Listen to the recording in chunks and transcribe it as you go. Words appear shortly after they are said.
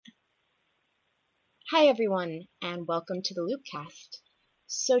Hi, everyone, and welcome to the Loopcast.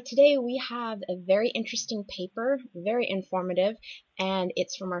 So today we have a very interesting paper, very informative, and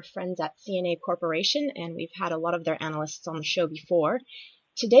it's from our friends at CNA Corporation, and we've had a lot of their analysts on the show before.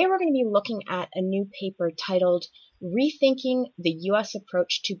 Today we're going to be looking at a new paper titled Rethinking the U.S.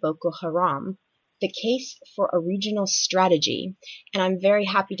 Approach to Boko Haram, the Case for a Regional Strategy. And I'm very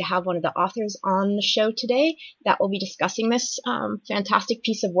happy to have one of the authors on the show today that will be discussing this fantastic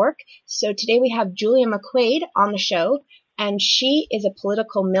piece of work. So today we have Julia McQuaid on the show, and she is a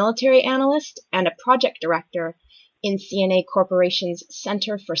political military analyst and a project director in CNA Corporation's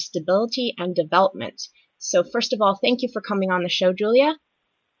Center for Stability and Development. So first of all, thank you for coming on the show, Julia.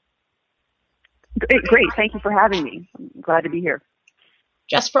 Great. Thank you for having me. I'm glad to be here.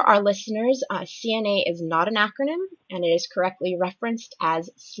 Just for our listeners, CNA is not an acronym, and it is correctly referenced as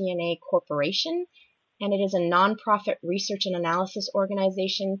CNA Corporation, and it is a nonprofit research and analysis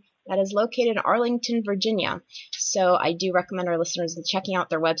organization that is located in Arlington, Virginia. So I do recommend our listeners checking out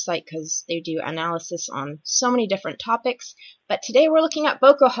their website because they do analysis on so many different topics. But today we're looking at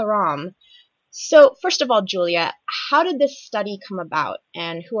Boko Haram. So first of all, Julia, how did this study come about,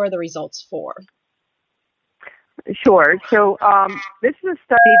 and who are the results for? Sure. So this is a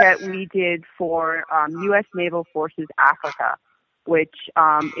study that we did for U.S. Naval Forces Africa, which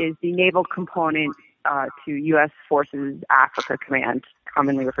is the naval component to U.S. Forces Africa Command,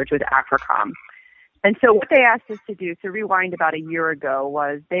 commonly referred to as AFRICOM. And so what they asked us to do, to rewind about a year ago,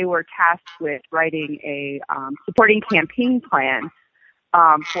 was they were tasked with writing a supporting campaign plan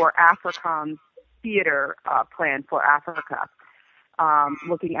for AFRICOM's theater plan for Africa.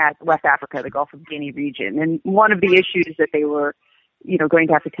 Looking at West Africa, the Gulf of Guinea region. And one of the issues that they were, going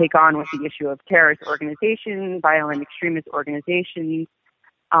to have to take on was the issue of terrorist organizations, violent extremist organizations.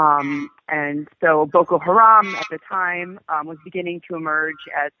 And so Boko Haram at the time was beginning to emerge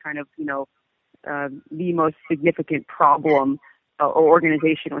as kind of, the most significant problem or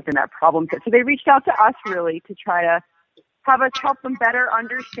organization within that problem set. So they reached out to us really to try to have us help them better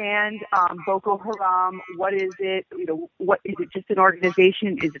understand Boko Haram. What is it? What is it? Just an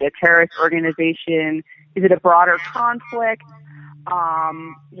organization? Is it a terrorist organization? Is it a broader conflict?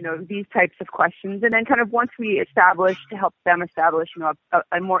 These types of questions. And then kind of once we established, to help them establish,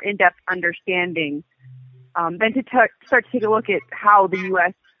 a more in-depth understanding, then to start to take a look at how the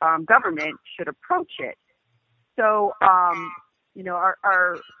U.S. Government should approach it. So, our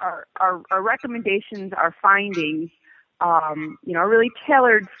recommendations, our findings, are really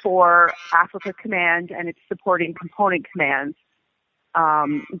tailored for Africa Command and its supporting component commands.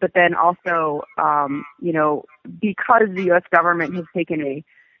 But then also, because the U.S. government has taken a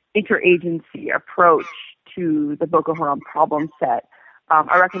interagency approach to the Boko Haram problem set,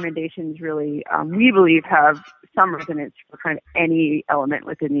 our recommendations really, we believe, have some resonance for kind of any element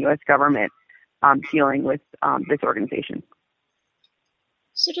within the U.S. government dealing with this organization.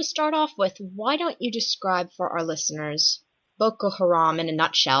 So to start off with, why don't you describe for our listeners Boko Haram in a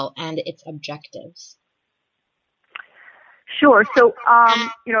nutshell and its objectives? Sure. So,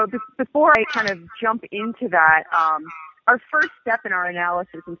 before I kind of jump into that, our first step in our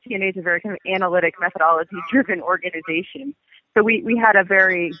analysis, and CNA is a very kind of analytic, methodology-driven organization, so we had a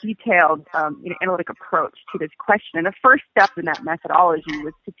very detailed, analytic approach to this question. And the first step in that methodology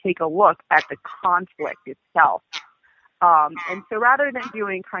was to take a look at the conflict itself. And so rather than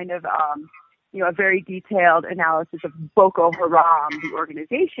doing kind of, a very detailed analysis of Boko Haram, the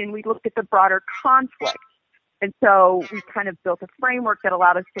organization, we looked at the broader conflict. And so we kind of built a framework that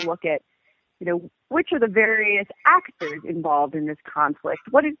allowed us to look at, which are the various actors involved in this conflict?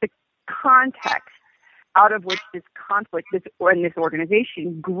 What is the context out of which this conflict, this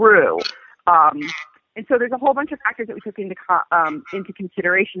organization grew? And so there's a whole bunch of factors that we took into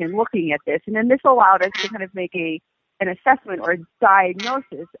consideration in looking at this. And then this allowed us to kind of make an assessment or a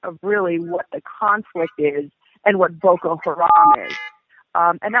diagnosis of really what the conflict is and what Boko Haram is.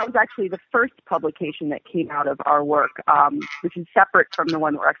 And that was actually the first publication that came out of our work, which is separate from the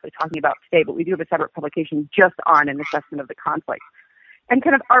one we're actually talking about today, but we do have a separate publication just on an assessment of the conflict. And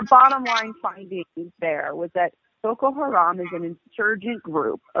kind of our bottom line findings there was that Boko Haram is an insurgent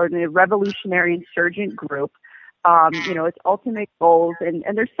group, or a revolutionary insurgent group. Its ultimate goals, and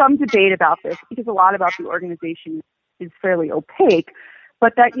there's some debate about this because a lot about the organization is fairly opaque,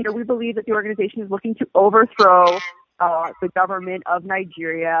 but that, we believe that the organization is looking to overthrow the government of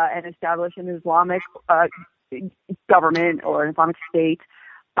Nigeria and establish an Islamic government or an Islamic state.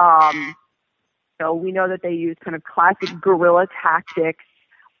 So we know that they use kind of classic guerrilla tactics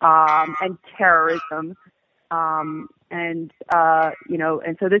and terrorism, and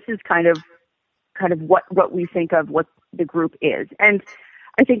so this is kind of what we think of what the group is. And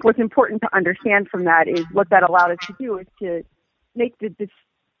I think what's important to understand from that is what that allowed us to do is to make the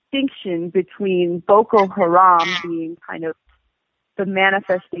distinction between Boko Haram being kind of the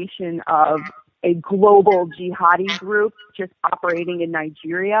manifestation of a global jihadi group just operating in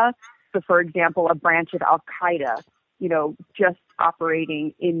Nigeria. So, for example, a branch of Al-Qaeda, just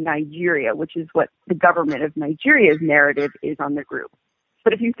operating in Nigeria, which is what the government of Nigeria's narrative is on the group.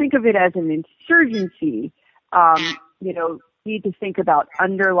 But if you think of it as an insurgency, you need to think about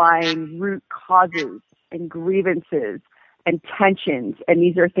underlying root causes and grievances and tensions. And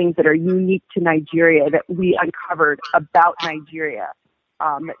these are things that are unique to Nigeria that we uncovered about Nigeria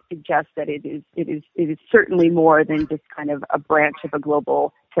that suggest that it is certainly more than just kind of a branch of a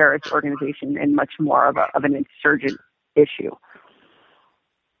global terrorist organization and much more of an insurgent issue.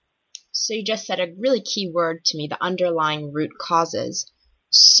 So you just said a really key word to me, the underlying root causes.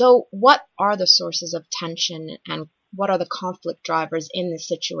 So what are the sources of tension and what are the conflict drivers in this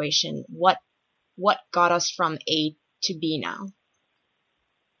situation? What got us from A to B now?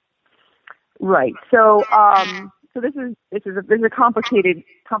 Right. So this is a complicated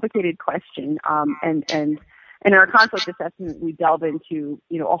question. And in our conflict assessment, we delve into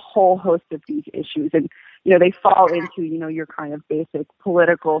a whole host of these issues, and they fall into your kind of basic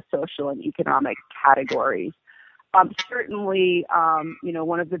political, social, and economic categories. Certainly,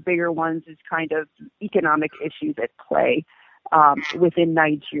 one of the bigger ones is kind of economic issues at play within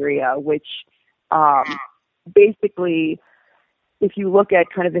Nigeria, which basically, if you look at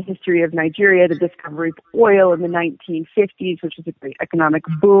kind of the history of Nigeria, the discovery of oil in the 1950s, which was a great economic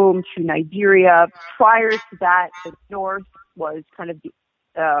boom to Nigeria. Prior to that, the North was kind of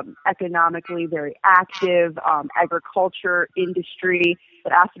economically very active, agriculture, industry.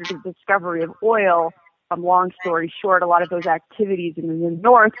 But after the discovery of oil, long story short, a lot of those activities in the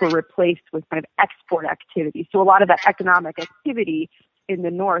North were replaced with kind of export activity. So a lot of that economic activity in the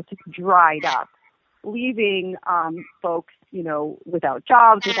North dried up, leaving folks, without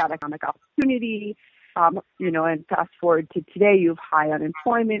jobs, without economic opportunity, and fast forward to today, you have high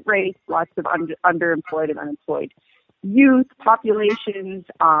unemployment rates, lots of underemployed and unemployed youth populations.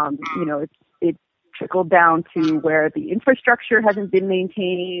 It's trickled down to where the infrastructure hasn't been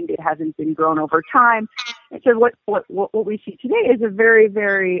maintained, it hasn't been grown over time. And so what we see today is a very,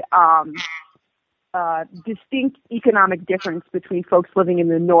 very distinct economic difference between folks living in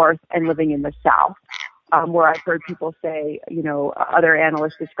the North and living in the South. Where I've heard people say, other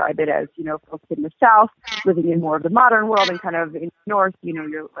analysts describe it as, folks in the South living in more of the modern world, and kind of in the North,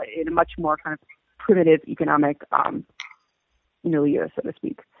 you're in a much more kind of primitive economic milieu, so to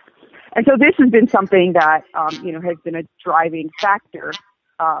speak. And so this has been something that, has been a driving factor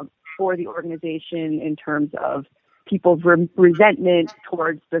for the organization in terms of people's resentment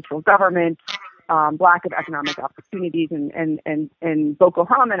towards the federal government, lack of economic opportunities, and Boko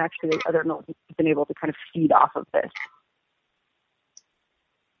Haram and actually other militants have been able to kind of feed off of this.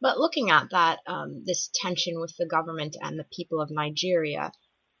 But looking at that, this tension with the government and the people of Nigeria,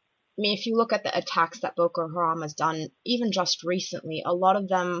 I mean, if you look at the attacks that Boko Haram has done, even just recently, a lot of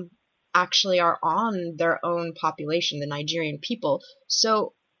them actually are on their own population, the Nigerian people.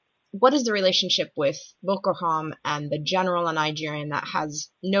 So what is the relationship with Boko Haram and the general Nigerian that has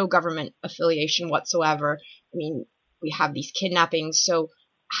no government affiliation whatsoever? I mean, we have these kidnappings. So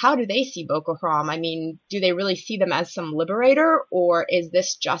how do they see Boko Haram? I mean, do they really see them as some liberator, or is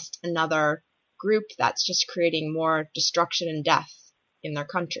this just another group that's just creating more destruction and death in their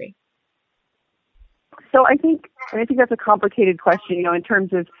country? So I think that's a complicated question, in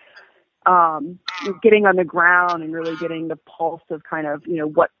terms of getting on the ground and really getting the pulse of kind of,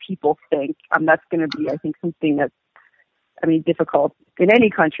 what people think. That's going to be, I think, something that's, difficult in any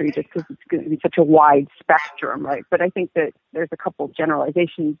country just because it's going to be such a wide spectrum, right? But I think that there's a couple of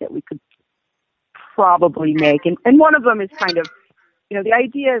generalizations that we could probably make. And one of them is kind of, the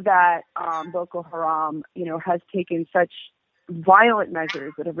idea that Boko Haram, has taken such violent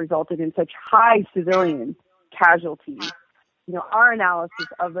measures that have resulted in such high civilian casualties. Our analysis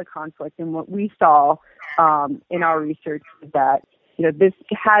of the conflict and what we saw in our research is that, this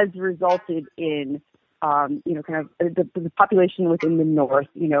has resulted in, kind of the population within the North,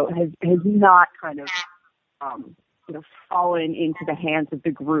 has not kind of, fallen into the hands of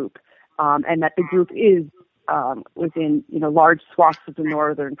the group, and that the group is within, large swaths of the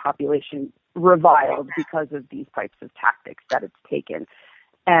northern population reviled because of these types of tactics that it's taken.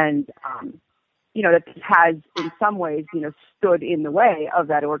 And, that this has in some ways, stood in the way of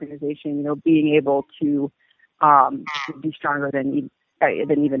that organization, being able to be stronger than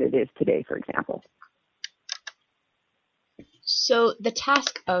even it is today, for example. So the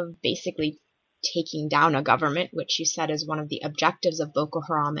task of basically taking down a government, which you said is one of the objectives of Boko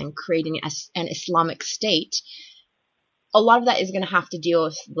Haram and creating an Islamic state, a lot of that is going to have to deal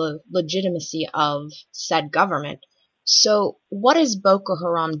with the legitimacy of said government. So what is Boko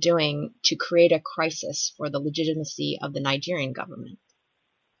Haram doing to create a crisis for the legitimacy of the Nigerian government?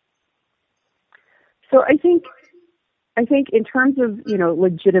 So I think in terms of,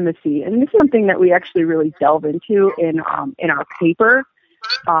 legitimacy, and this is something that we actually really delve into in our paper.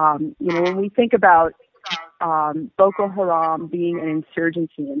 When we think about Boko Haram being an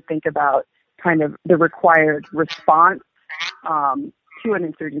insurgency and think about kind of the required response to an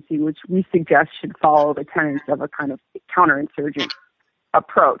insurgency, which we suggest should follow the tenets of a kind of counterinsurgent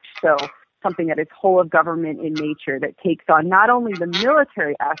approach. So something that is whole of government in nature, that takes on not only the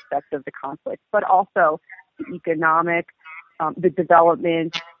military aspect of the conflict, but also the economic, the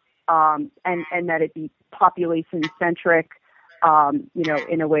development, and that it be population-centric,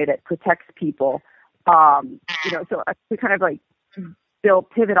 in a way that protects people. So to kind of like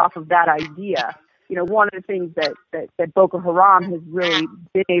pivot off of that idea, one of the things that Boko Haram has really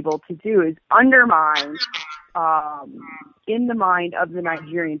been able to do is undermine, in the mind of the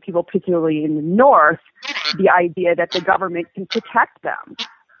Nigerian people, particularly in the north, the idea that the government can protect them.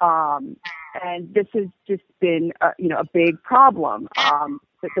 And this has just been, a big problem.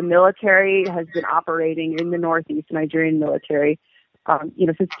 That the military has been operating in the northeast, Nigerian military,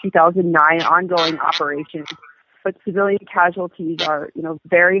 since 2009, ongoing operations. But civilian casualties are,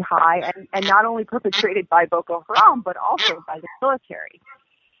 very high, and not only perpetrated by Boko Haram, but also by the military.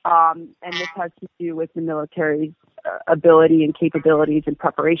 And this has to do with the military's ability and capabilities and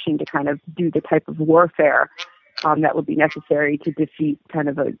preparation to kind of do the type of warfare that would be necessary to defeat kind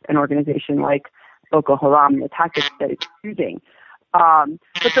of an organization like Boko Haram and the tactics that it's using.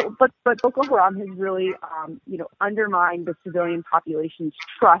 But Boko Haram has really, undermined the civilian population's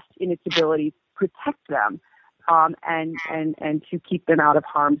trust in its ability to protect them, and to keep them out of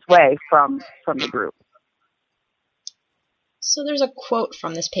harm's way from the group. So there's a quote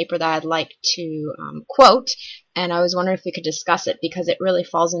from this paper that I'd like to quote, and I was wondering if we could discuss it, because it really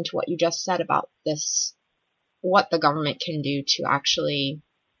falls into what you just said about this, what the government can do to actually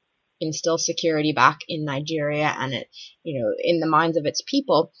instill security back in Nigeria and it, in the minds of its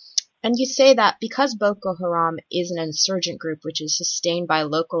people. And you say that because Boko Haram is an insurgent group which is sustained by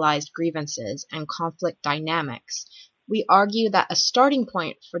localized grievances and conflict dynamics, we argue that a starting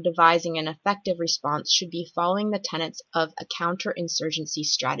point for devising an effective response should be following the tenets of a counterinsurgency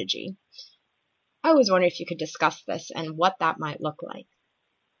strategy. I was wondering if you could discuss this and what that might look like.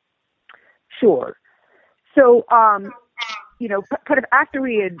 Sure. So, kind of after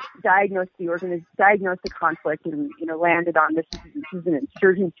we had diagnosed the conflict and, landed on this is an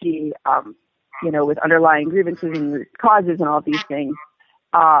insurgency, with underlying grievances and root causes and all these things,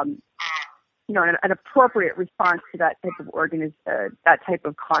 an appropriate response to that type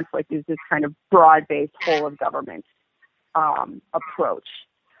of conflict is this kind of broad-based whole of government approach.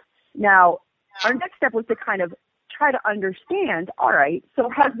 Now, our next step was to kind of try to understand, all right, so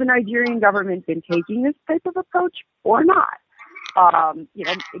has the Nigerian government been taking this type of approach or not?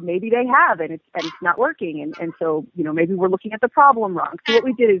 Maybe they have, and it's not working, and so maybe we're looking at the problem wrong. So what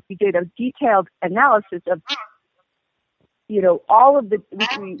we did is we did a detailed analysis of all of the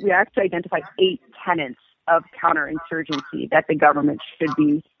we actually identified 8 tenets of counterinsurgency that the government should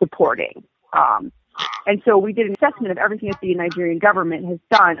be supporting. And so we did an assessment of everything that the Nigerian government has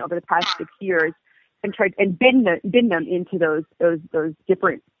done over the past 6 years and tried and bin them into those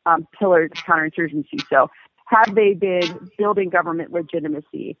different pillars of counterinsurgency. So have they been building government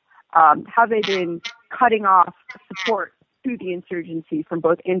legitimacy? Have they been cutting off support to the insurgency from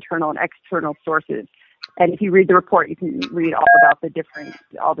both internal and external sources? And if you read the report, you can read all about the 8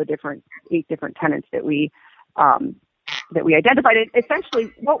 different tenets that we identified. And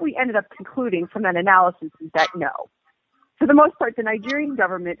essentially, what we ended up concluding from that analysis is that no, for the most part, the Nigerian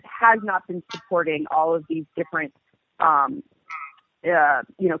government has not been supporting all of these different,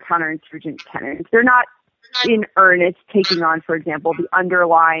 counterinsurgent tenets. They're not in earnest taking on, for example, the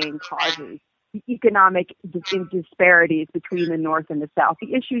underlying causes, the economic disparities between the North and the South,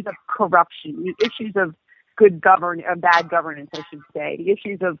 the issues of corruption, the issues of bad governance, I should say, the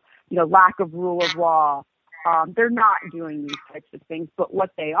issues of, lack of rule of law. They're not doing these types of things, but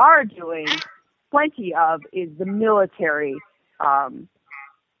what they are doing plenty of is the military kind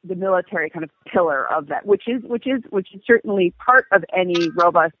of pillar of that, which is certainly part of any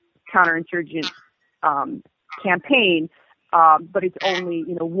robust counterinsurgent campaign, but it's only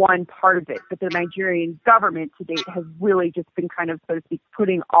one part of it. But the Nigerian government to date has really just been kind of, so to speak,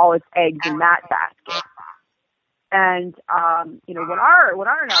 putting all its eggs in that basket. And what our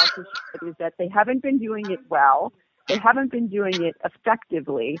analysis showed is that they haven't been doing it well. They haven't been doing it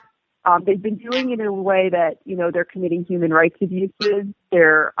effectively. They've been doing it in a way that, they're committing human rights abuses.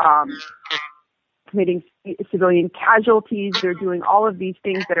 They're committing civilian casualties. They're doing all of these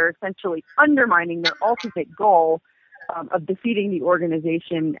things that are essentially undermining their ultimate goal of defeating the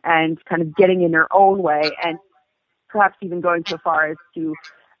organization and kind of getting in their own way, and perhaps even going so far as to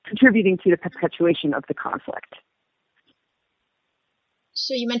contributing to the perpetuation of the conflict.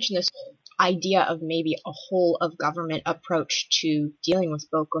 So you mentioned this idea of maybe a whole of government approach to dealing with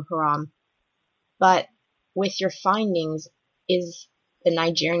Boko Haram, but with your findings, is the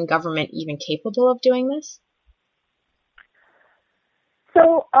Nigerian government even capable of doing this?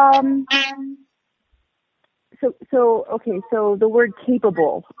 So the word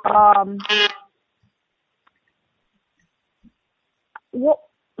capable.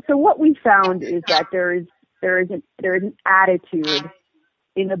 What we found is that there is an attitude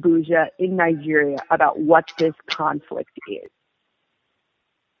in Abuja, in Nigeria, about what this conflict is,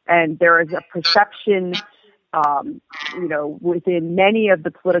 and there is a perception, within many of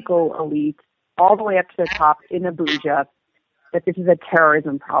the political elites, all the way up to the top in Abuja, that this is a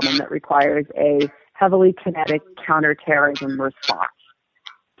terrorism problem that requires a heavily kinetic counterterrorism response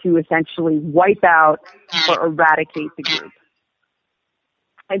to essentially wipe out or eradicate the group.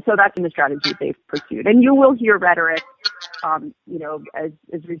 And so that's been the strategy they've pursued. And you will hear rhetoric,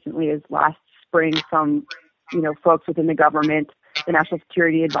 as recently as last spring from, folks within the government, the National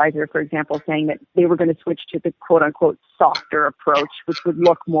Security Advisor, for example, saying that they were going to switch to the quote unquote softer approach, which would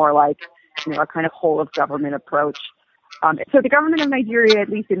look more like, a kind of whole of government approach. So the government of Nigeria, at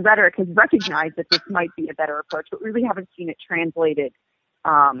least in rhetoric, has recognized that this might be a better approach, but really haven't seen it translated,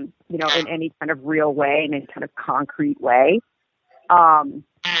 in any kind of real way, in any kind of concrete way. I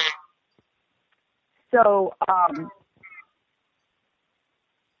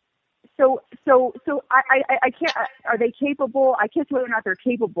can't. Are they capable? I can't say whether or not they're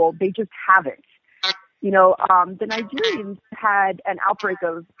capable. They just haven't. The Nigerians had an outbreak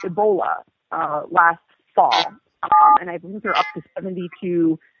of Ebola last fall, and I believe there are up to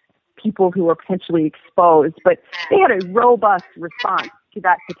 72 people who were potentially exposed. But they had a robust response to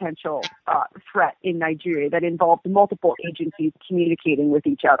that potential threat in Nigeria that involved multiple agencies communicating with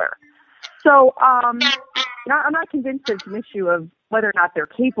each other. So I'm not convinced it's an issue of whether or not they're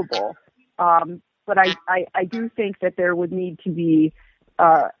capable, but I do think that there would need to be,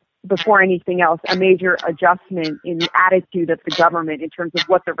 before anything else, a major adjustment in the attitude of the government in terms of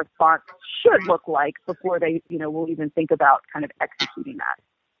what the response should look like before they, will even think about kind of executing that.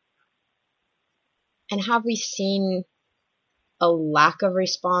 And have we seen a lack of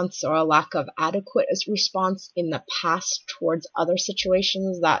response or a lack of adequate response in the past towards other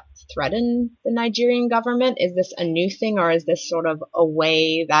situations that threaten the Nigerian government? Is this a new thing, or is this sort of a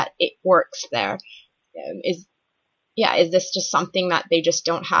way that it works there? Is this just something that they just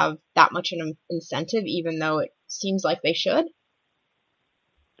don't have that much of an incentive, even though it seems like they should?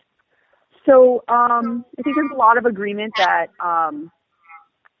 So I think there's a lot of agreement that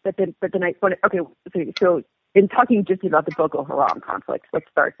So in talking just about the Boko Haram conflict, let's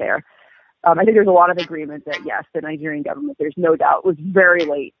start there. I think there's a lot of agreement that yes, the Nigerian government, there's no doubt, was very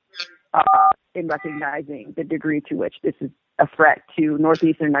late in recognizing the degree to which this is a threat to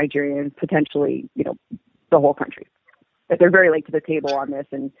northeastern Nigeria and potentially, the whole country. That they're very late to the table on this,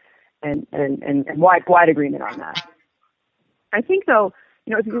 and wide agreement on that. I think though,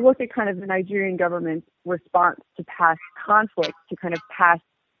 if you look at kind of the Nigerian government's response to past conflicts, to kind of past,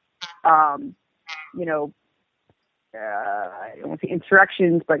 I don't want to say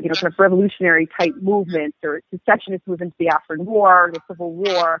insurrections, but, kind of revolutionary type movements or secessionist movements, the Afghan War, the Civil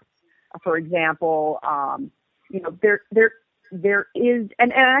War, for example, there is,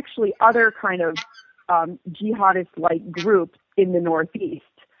 and actually other kind of jihadist-like groups in the Northeast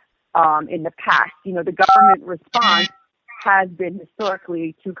in the past. The government response has been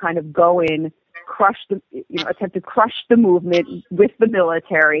historically to kind of go in, attempt to crush the movement with the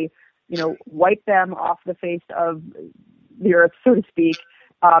military, wipe them off the face of the earth, so to speak,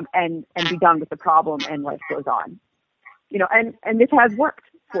 and be done with the problem, and life goes on. And this has worked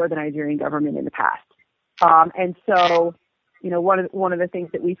for the Nigerian government in the past. And so, one of the things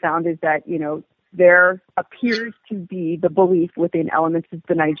that we found is that, there appears to be the belief within elements of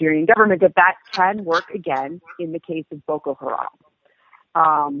the Nigerian government that can work again in the case of Boko Haram.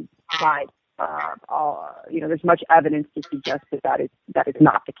 There's much evidence to suggest that is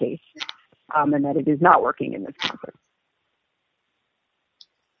not the case, and that it is not working in this conflict.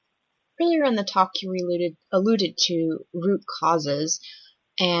 Earlier in the talk, you alluded to root causes,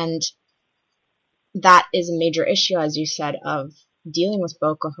 and that is a major issue, as you said, of dealing with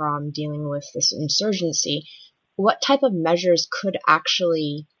Boko Haram, dealing with this insurgency. What type of measures could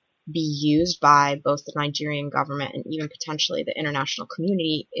actually be used by both the Nigerian government and even potentially the international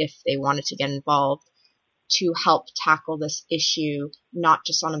community if they wanted to get involved to help tackle this issue, not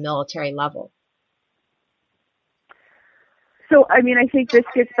just on a military level? So, I mean, I think this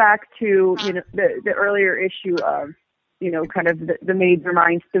gets back to, the earlier issue of, kind of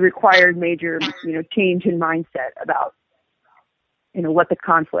the required major, change in mindset about, what the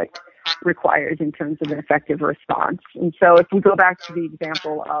conflict requires in terms of an effective response. And so if we go back to the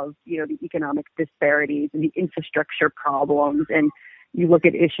example of, the economic disparities and the infrastructure problems, and you look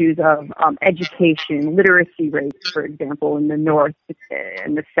at issues of education, literacy rates, for example, in the North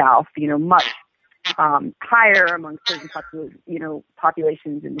and the South, much higher among certain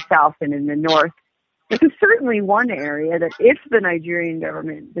populations in the South than in the North. This is certainly one area that if the Nigerian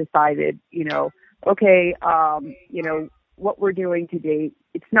government decided, okay, what we're doing to date,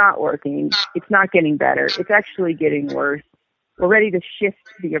 it's not working, it's not getting better, it's actually getting worse. We're ready to shift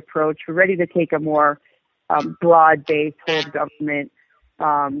the approach. We're ready to take a more broad-based whole government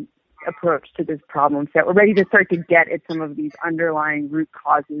approach to this problem set. We're ready to start to get at some of these underlying root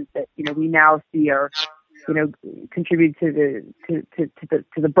causes that we now see are contribute to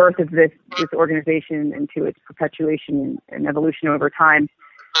the birth of this organization and to its perpetuation and evolution over time.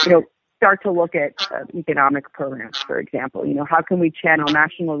 Start to look at economic programs, for example. How can we channel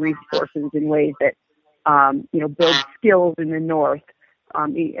national resources in ways that build skills in the North,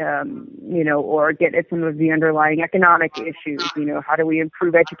 or get at some of the underlying economic issues. How do we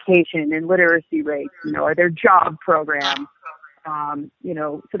improve education and literacy rates? Are there job programs?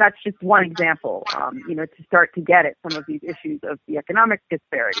 So that's just one example, to start to get at some of these issues of the economic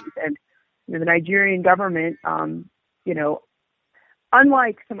disparities. And, the Nigerian government,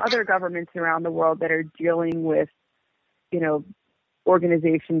 unlike some other governments around the world that are dealing with,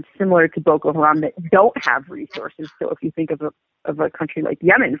 organizations similar to Boko Haram that don't have resources. So if you think of a country like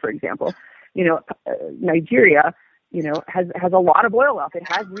Yemen, for example, Nigeria, has a lot of oil wealth. It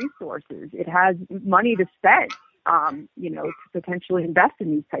has resources. It has money to spend, to potentially invest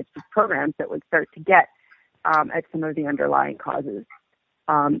in these types of programs that would start to get at some of the underlying causes.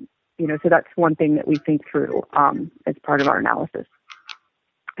 So that's one thing that we think through as part of our analysis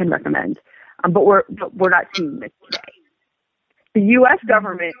and recommend. But we're not seeing this today. The U.S.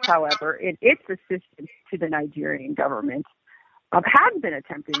 government, however, in its assistance to the Nigerian government, has been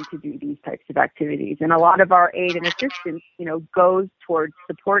attempting to do these types of activities, and a lot of our aid and assistance, goes towards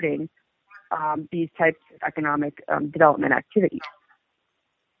supporting these types of economic development activities.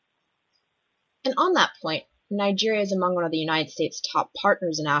 And on that point, Nigeria is among one of the United States' top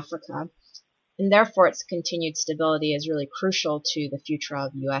partners in Africa, and therefore its continued stability is really crucial to the future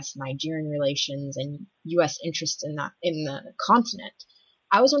of U.S.-Nigerian relations and U.S. interest in the continent.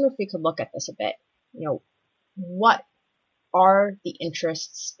 I was wondering if we could look at this a bit. What are the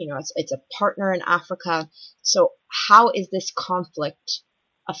interests? It's a partner in Africa. So how is this conflict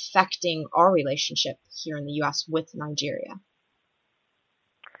affecting our relationship here in the U.S. with Nigeria?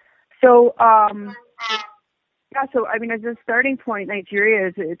 So, so I mean, as a starting point,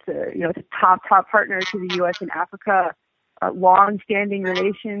 Nigeria it's a top partner to the U.S. in Africa, long-standing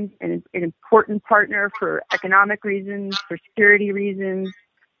relations, and an important partner for economic reasons, for security reasons.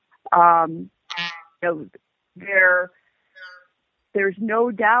 There's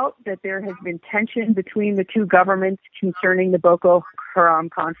no doubt that there has been tension between the two governments concerning the Boko Haram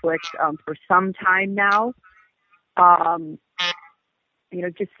conflict for some time now.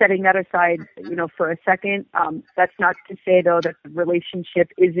 Just setting that aside, for a second, that's not to say, though, that the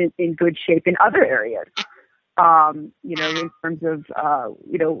relationship isn't in good shape in other areas. In terms of,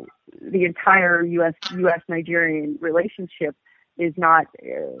 the entire U.S.-Nigerian relationship is not,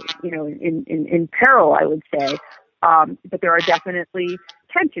 in peril, I would say. But there are definitely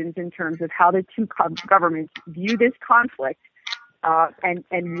tensions in terms of how the two governments view this conflict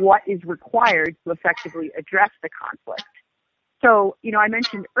and what is required to effectively address the conflict. So, I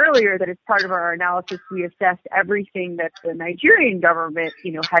mentioned earlier that as part of our analysis, we assessed everything that the Nigerian government,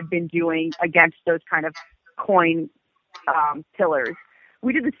 had been doing against those kind of coin pillars.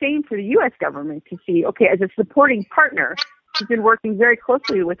 We did the same for the U.S. government to see, okay, as a supporting partner, we've been working very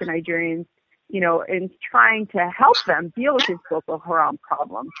closely with the Nigerians, in trying to help them deal with this Boko Haram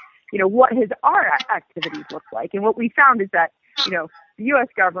problem. What has our activities looked like? And what we found is that, the U.S.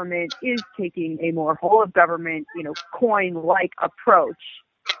 government is taking a more whole of government, coin-like approach,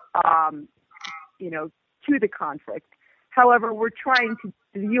 to the conflict. However, the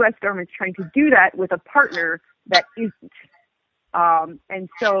U.S. government's trying to do that with a partner that isn't. And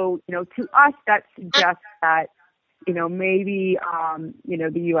so, to us, that suggests that, maybe,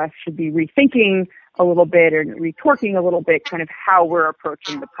 the U.S. should be rethinking a little bit or retorquing a little bit kind of how we're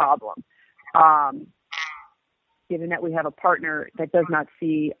approaching the problem, given that we have a partner that does not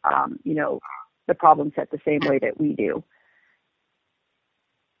see, the problem set the same way that we do.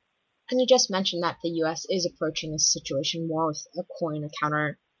 And you just mentioned that the U.S. is approaching this situation more with a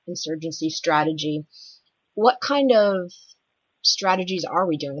counterinsurgency strategy. What kind of strategies are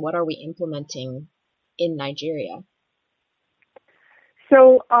we doing? What are we implementing in Nigeria?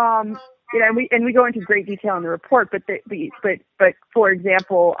 So, and we go into great detail in the report, but for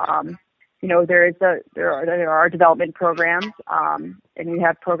example, there are development programs, and we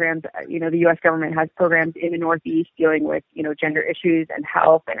have programs. The U.S. government has programs in the Northeast dealing with gender issues and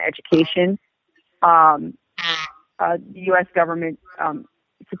health and education. The U.S. government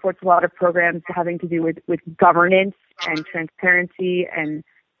supports a lot of programs having to do with governance and transparency and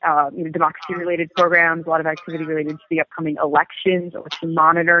democracy-related programs, a lot of activity related to the upcoming elections, election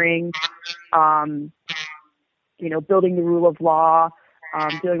monitoring, building the rule of law,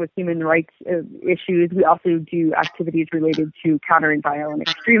 dealing with human rights issues. We also do activities related to countering violent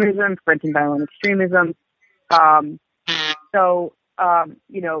extremism, preventing violent extremism. The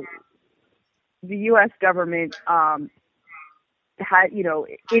U.S. government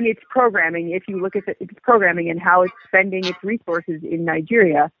in its programming, if you look at its programming and how it's spending its resources in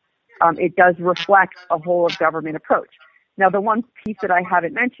Nigeria, it does reflect a whole of government approach. Now, the one piece that I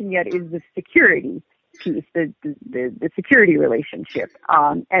haven't mentioned yet is the security piece, the security relationship.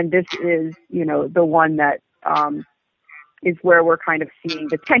 And this is, the one that is where we're kind of seeing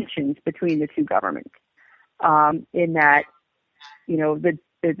the tensions between the two governments, in that,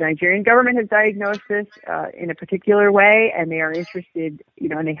 the Nigerian government has diagnosed this in a particular way, and they are interested,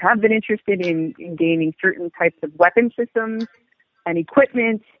 and they have been interested in gaining certain types of weapon systems and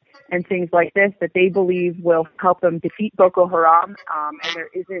equipment and things like this that they believe will help them defeat Boko Haram. And there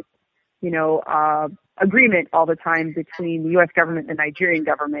isn't, agreement all the time between the U.S. government and the Nigerian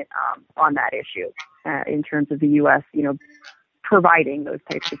government on that issue in terms of the U.S., providing those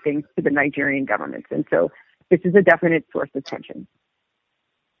types of things to the Nigerian governments. And so this is a definite source of tension.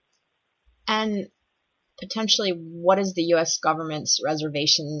 And potentially, what is the U.S. government's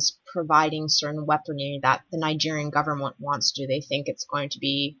reservations providing certain weaponry that the Nigerian government wants? Do they think it's going to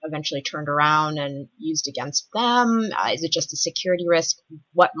be eventually turned around and used against them? Is it just a security risk?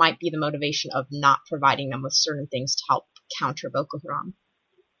 What might be the motivation of not providing them with certain things to help counter Boko Haram?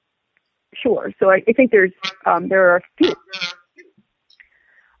 Sure. So I think there are a few.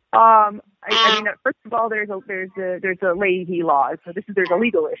 First of all, there's a Leahy law. So there's a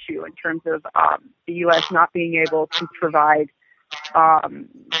legal issue in terms of the U.S. not being able to provide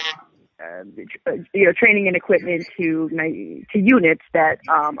training and equipment to units that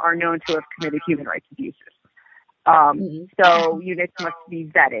are known to have committed human rights abuses. So units must be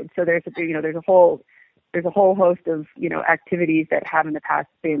vetted. So there's a whole host of activities that have in the past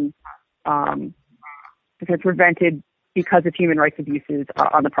been prevented because of human rights abuses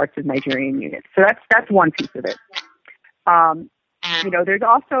on the parts of Nigerian units. So that's one piece of it. There's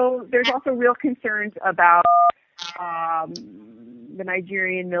also real concerns about the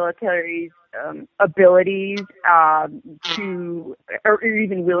Nigerian military's abilities to, or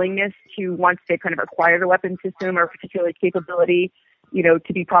even willingness to, once they kind of acquire the weapon system or particular capability,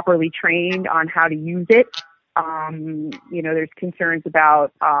 to be properly trained on how to use it. There's concerns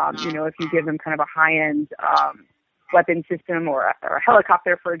about, if you give them kind of a high-end weapon system or a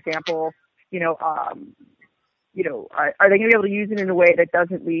helicopter, for example, are they going to be able to use it in a way that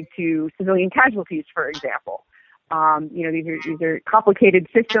doesn't lead to civilian casualties, for example? These are complicated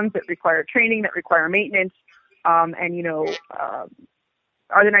systems that require training, that require maintenance, are the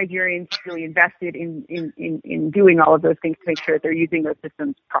Nigerians really invested in doing all of those things to make sure that they're using those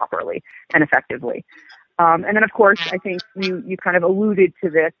systems properly and effectively? And then, of course, I think you kind of alluded to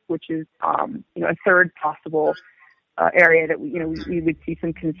this, which is, a third possible area that we would see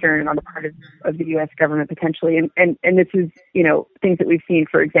some concern on the part of the U.S. government potentially, and this is things that we've seen,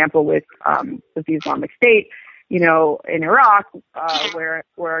 for example, with the Islamic State, in Iraq, where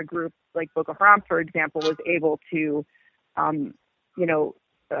a group like Boko Haram, for example, was able to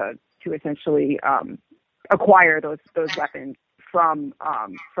to essentially acquire those weapons from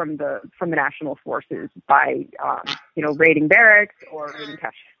the national forces by raiding barracks or raiding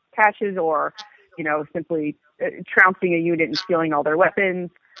caches or simply trouncing a unit and stealing all their weapons.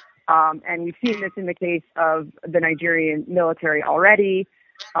 And we've seen this in the case of the Nigerian military already,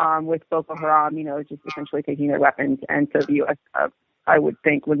 with Boko Haram, just essentially taking their weapons. And so the U.S., I would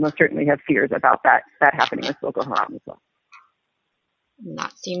think, would most certainly have fears about that happening with Boko Haram as well.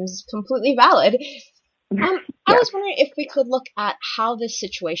 That seems completely valid. I Yes. was wondering if we could look at how this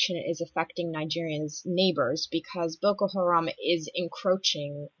situation is affecting Nigeria's neighbors, because Boko Haram is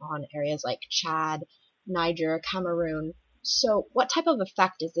encroaching on areas like Chad, Niger, Cameroon. So, what type of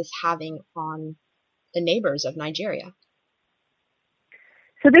effect is this having on the neighbors of Nigeria?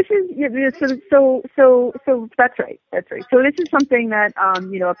 So this is so that's right. That's right. So this is something that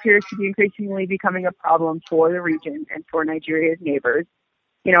appears to be increasingly becoming a problem for the region and for Nigeria's neighbors.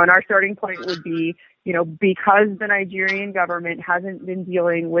 And our starting point would be, because the Nigerian government hasn't been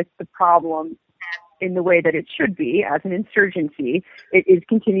dealing with the problem in the way that it should be as an insurgency, it is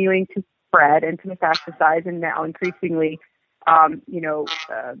continuing to spread and to metastasize, and now increasingly, cross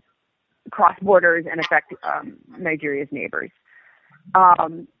borders and affect Nigeria's neighbors.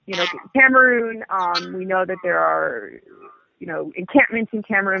 Cameroon, we know that there are, encampments in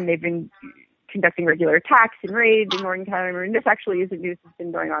Cameroon. They've been conducting regular attacks and raids in northern Cameroon. This actually isn't news that's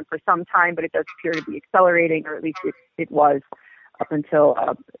been going on for some time, but it does appear to be accelerating, or at least it was up until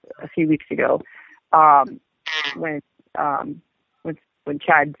a few weeks ago, when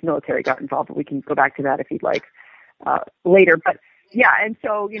Chad's military got involved. But we can go back to that if you'd like later. But yeah, and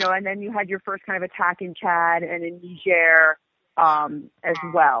so and then you had your first kind of attack in Chad and in Niger as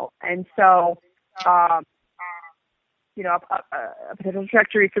well, and so. A potential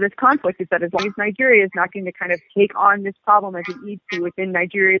trajectory for this conflict is that as long as Nigeria is not going to kind of take on this problem as it needs to within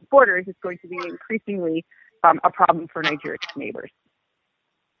Nigeria's borders, it's going to be increasingly a problem for Nigeria's neighbors.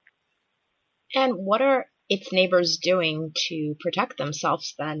 And what are its neighbors doing to protect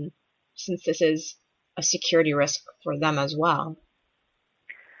themselves then, since this is a security risk for them as well?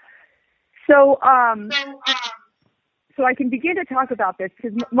 So I can begin to talk about this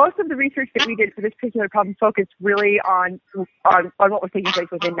because most of the research that we did for this particular problem focused really on what was taking place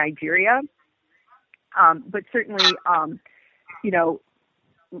within Nigeria. But certainly,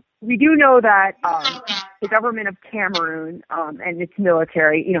 we do know that the government of Cameroon and its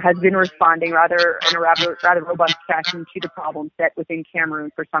military, has been responding in a rather robust fashion to the problems set within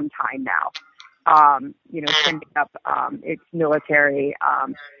Cameroon for some time now. Sending up its military,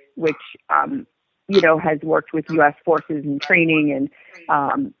 which has worked with U.S. forces in training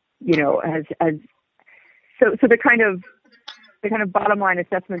and, so the kind of bottom line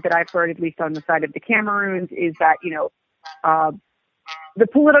assessment that I've heard, at least on the side of the Cameroons, is that, the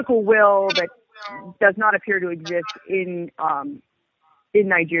political will that does not appear to exist in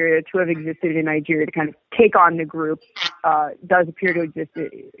Nigeria, to have existed in Nigeria to kind of take on the group, does appear to exist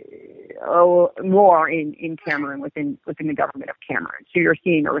more in Cameroon, within the government of Cameroon. So you're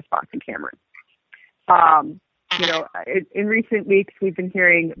seeing a response in Cameroon. In recent weeks, we've been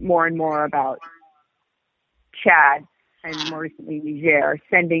hearing more and more about Chad and more recently Niger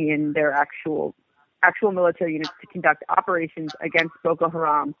sending in their actual military units to conduct operations against Boko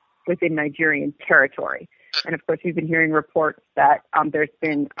Haram within Nigerian territory. And of course, we've been hearing reports that there's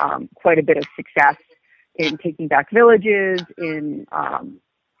been quite a bit of success in taking back villages, in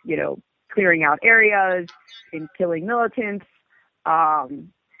clearing out areas, in killing militants,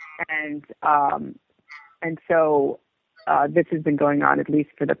 and so this has been going on at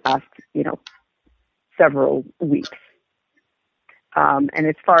least for the past, several weeks. And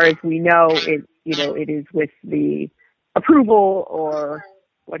as far as we know, it is with the approval or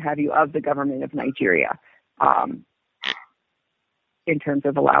what have you of the government of Nigeria, in terms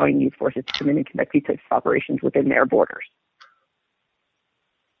of allowing these forces to come in and conduct these types of operations within their borders.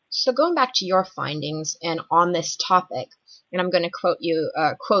 So going back to your findings and on this topic, and I'm going to quote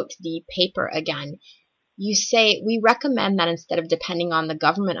the paper again. You say, we recommend that instead of depending on the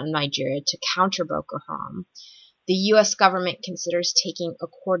government of Nigeria to counter Boko Haram, the U.S. government considers taking a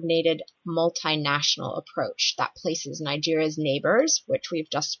coordinated multinational approach that places Nigeria's neighbors, which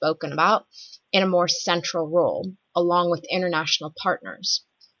we've just spoken about, in a more central role, along with international partners.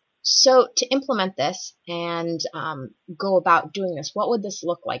 So to implement this and go about doing this, what would this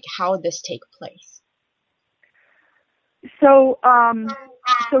look like? How would this take place? So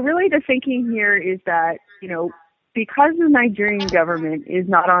really the thinking here is that, because the Nigerian government is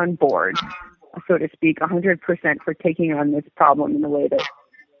not on board, so to speak, 100% for taking on this problem in the way that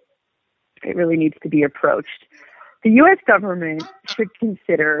it really needs to be approached, the U.S. government should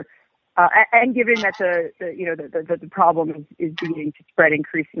consider, and given that the problem is beginning to spread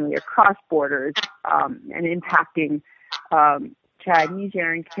increasingly across borders and impacting Chad,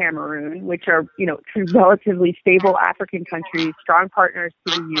 Niger, and Cameroon, which are, two relatively stable African countries, strong partners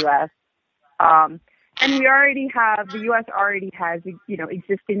to the U.S. And the U.S. already has,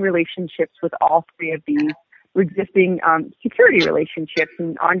 existing relationships with all three of these, existing security relationships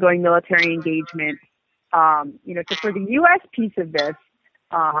and ongoing military engagement. So for the U.S. piece of this,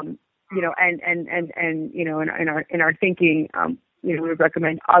 in our thinking, we would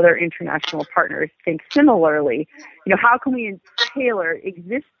recommend other international partners think similarly. How can we tailor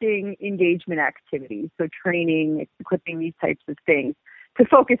existing engagement activities, so training, equipping, these types of things, to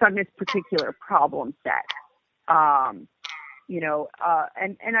focus on this particular problem set?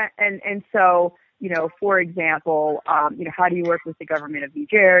 So, for example, how do you work with the government of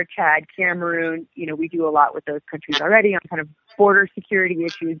Niger, Chad, Cameroon? We do a lot with those countries already on kind of border security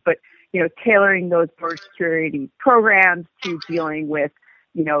issues, but, tailoring those border security programs to dealing with,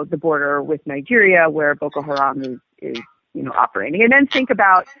 the border with Nigeria, where Boko Haram is operating. And then think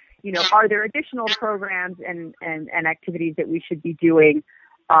about, are there additional programs and activities that we should be doing,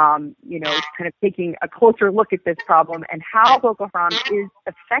 kind of taking a closer look at this problem and how Boko Haram is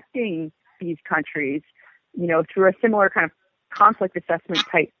affecting these countries, through a similar kind of conflict assessment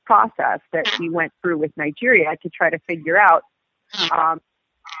type process that we went through with Nigeria to try to figure out,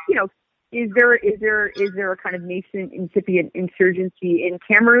 is there a kind of nascent incipient insurgency in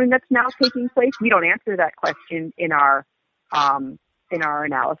Cameroon that's now taking place? We don't answer that question in our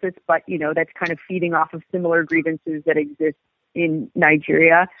analysis, but that's kind of feeding off of similar grievances that exist in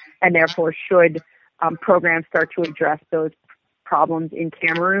Nigeria, and therefore should programs start to address those problems in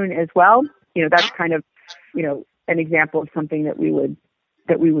Cameroon as well. That's kind of an example of something that we would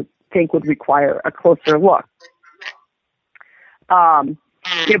think would require a closer look.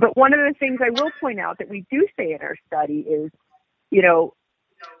 But one of the things I will point out that we do say in our study is,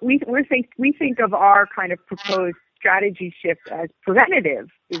 we think of our kind of proposed strategy shift as preventative,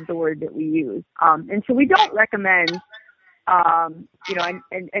 is the word that we use. And so we don't recommend, and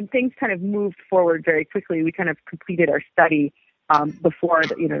things kind of moved forward very quickly. We kind of completed our study before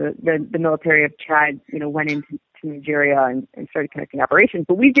the military of Chad went into Nigeria and started conducting operations.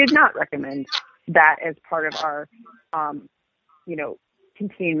 But we did not recommend that as part of our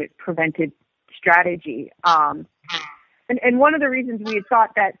containment prevented strategy. And one of the reasons we had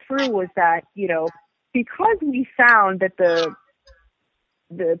thought that through was that, because we found that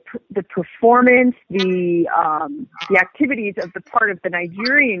the performance, the activities of the part of the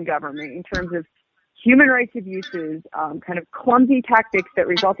Nigerian government in terms of human rights abuses, kind of clumsy tactics that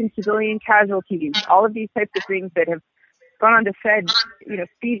result in civilian casualties, all of these types of things that have gone on to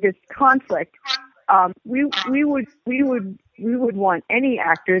feed this conflict. We would want any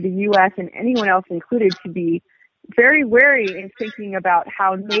actor, the U.S. and anyone else included, to be very wary in thinking about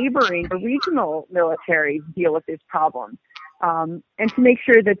how neighboring or regional militaries deal with this problem, and to make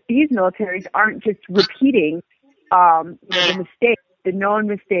sure that these militaries aren't just repeating the known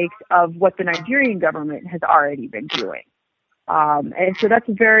mistakes of what the Nigerian government has already been doing. And so that's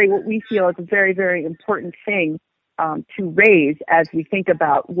what we feel is a very, very important thing to raise as we think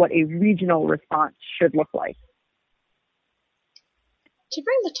about what a regional response should look like. To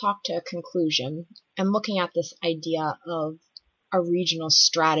bring the talk to a conclusion, and looking at this idea of a regional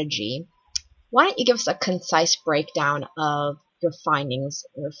strategy, why don't you give us a concise breakdown of your findings,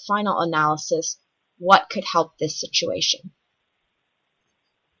 your final analysis, what could help this situation?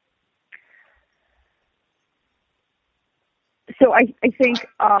 So I think,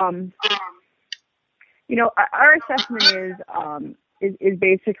 our assessment is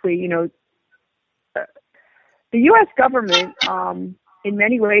basically, the U.S. government, in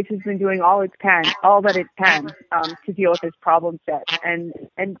many ways, has been doing all that it can, to deal with this problem set, and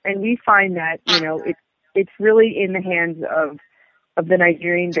we find that it's really in the hands of the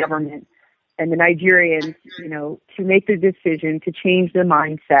Nigerian government and the Nigerians, to make the decision to change the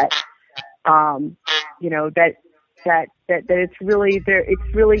mindset, that it's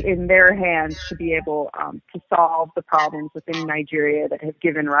really in their hands to be able to solve the problems within Nigeria that have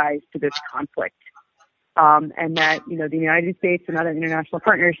given rise to this conflict. And that, the United States and other international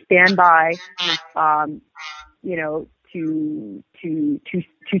partners stand by, to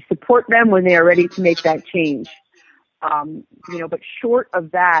support them when they are ready to make that change. But short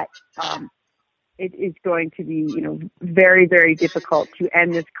of that, it is going to be, very, very difficult to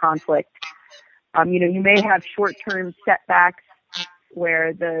end this conflict. You may have short-term setbacks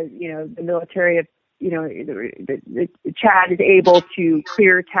where the military of, the Chad is able to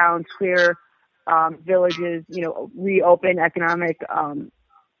clear towns, clear villages, reopen economic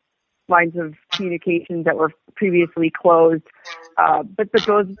lines of communications that were previously closed. But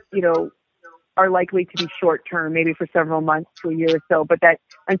those, are likely to be short term, maybe for several months to a year or so, but that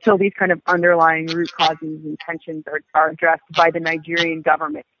until these kind of underlying root causes and tensions are addressed by the Nigerian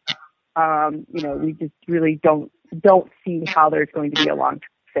government, we just really don't see how there's going to be a long-term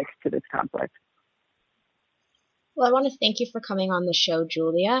fix to this conflict. Well, I want to thank you for coming on the show,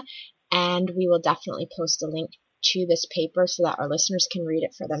 Julia, and we will definitely post a link to this paper so that our listeners can read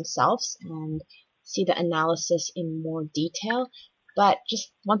it for themselves and see the analysis in more detail. But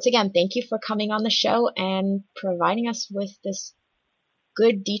just once again, thank you for coming on the show and providing us with this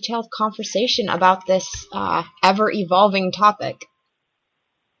good, detailed conversation about this ever-evolving topic.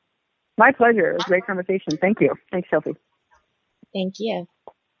 My pleasure. It was a great conversation. Thank you. Thanks, Sophie. Thank you.